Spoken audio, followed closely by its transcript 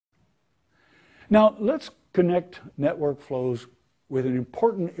Now, let's connect network flows with an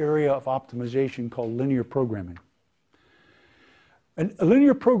important area of optimization called linear programming. A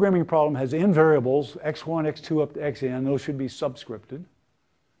linear programming problem has n variables, x1, x2 up to xn. Those should be subscripted.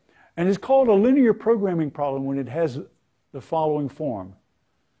 And it's called a linear programming problem when it has the following form.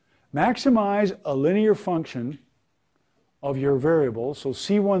 Maximize a linear function of your variables. So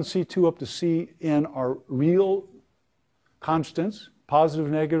c1, c2 up to cn are real constants, positive,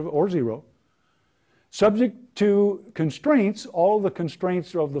 negative, or 0. Subject to constraints, all the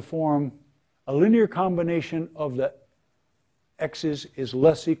constraints of the form, a linear combination of the x's is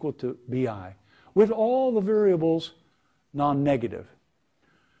less equal to bi, with all the variables non-negative.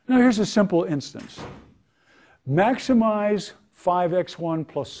 Now here's a simple instance. Maximize 5x1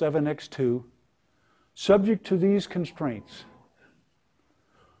 plus 7x2 subject to these constraints.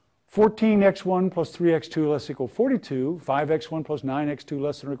 14x1 plus 3x2 less equal 42, 5x1 plus 9x2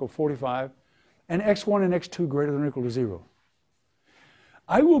 less than or equal 45, and x1 and x2 greater than or equal to 0.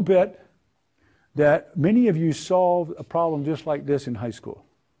 I will bet that many of you solved a problem just like this in high school.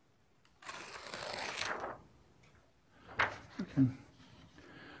 Okay.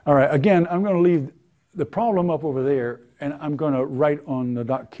 All right, again, I'm going to leave the problem up over there, and I'm going to write on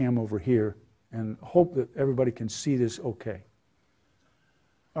the .cam over here and hope that everybody can see this okay.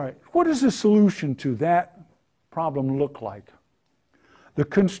 All right, what does the solution to that problem look like? The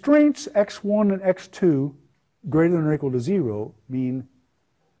constraints x1 and x2 greater than or equal to 0 mean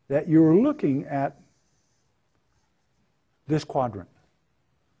that you're looking at this quadrant,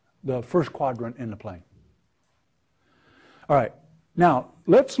 the first quadrant in the plane. All right, now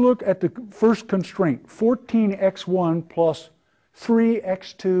let's look at the first constraint, 14x1 plus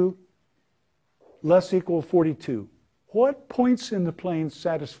 3x2 less equal 42. What points in the plane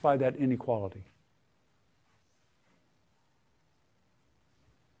satisfy that inequality?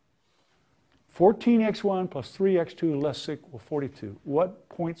 (14x1 plus 3x2 less equal 42). What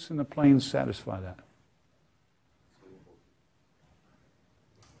points in the plane satisfy that?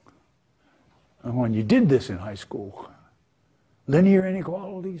 And when you did this in high school, linear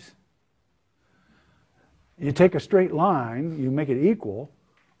inequalities, you take a straight line, you make it equal,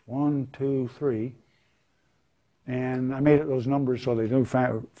 1, 2, 3, and I made it those numbers so they do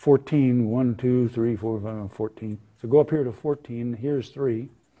 14, 1, 2, 3, 4, 5, 14. So go up here to 14, here's 3.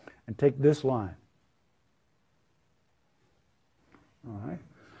 And take this line. All right.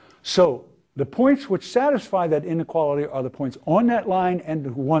 So the points which satisfy that inequality are the points on that line and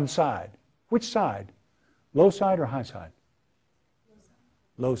to one side. Which side? Low side or high side?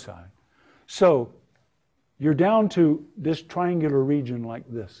 Low side. So you're down to this triangular region like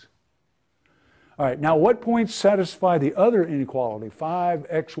this. All right. Now what points satisfy the other inequality?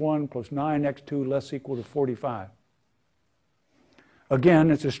 5x1 plus 9x2 less equal to 45.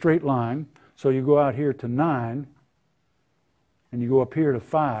 Again, it's a straight line, so you go out here to 9, and you go up here to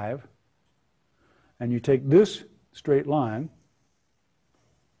 5, and you take this straight line,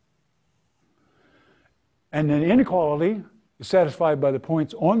 and then inequality is satisfied by the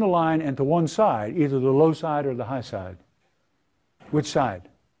points on the line and to one side, either the low side or the high side. Which side?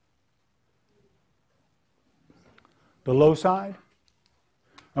 The low side?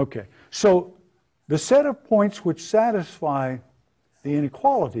 Okay, so the set of points which satisfy the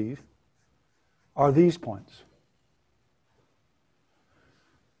inequalities are these points.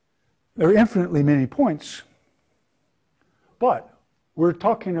 There are infinitely many points, but we're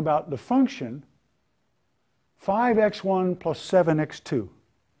talking about the function 5x1 plus 7x2.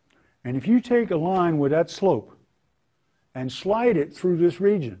 And if you take a line with that slope and slide it through this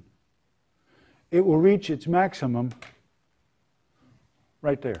region, it will reach its maximum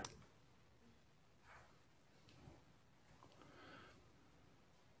right there.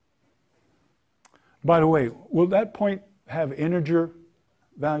 By the way, will that point have integer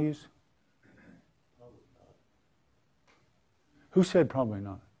values? Who said probably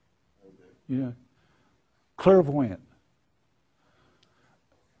not? Yeah. Clairvoyant.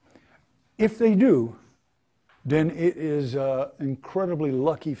 If they do, then it is an incredibly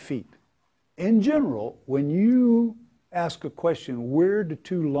lucky feat. In general, when you ask a question, where do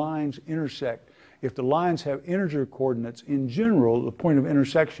two lines intersect? If the lines have integer coordinates, in general, the point of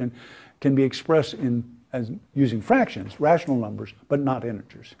intersection can be expressed as using fractions, rational numbers, but not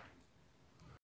integers.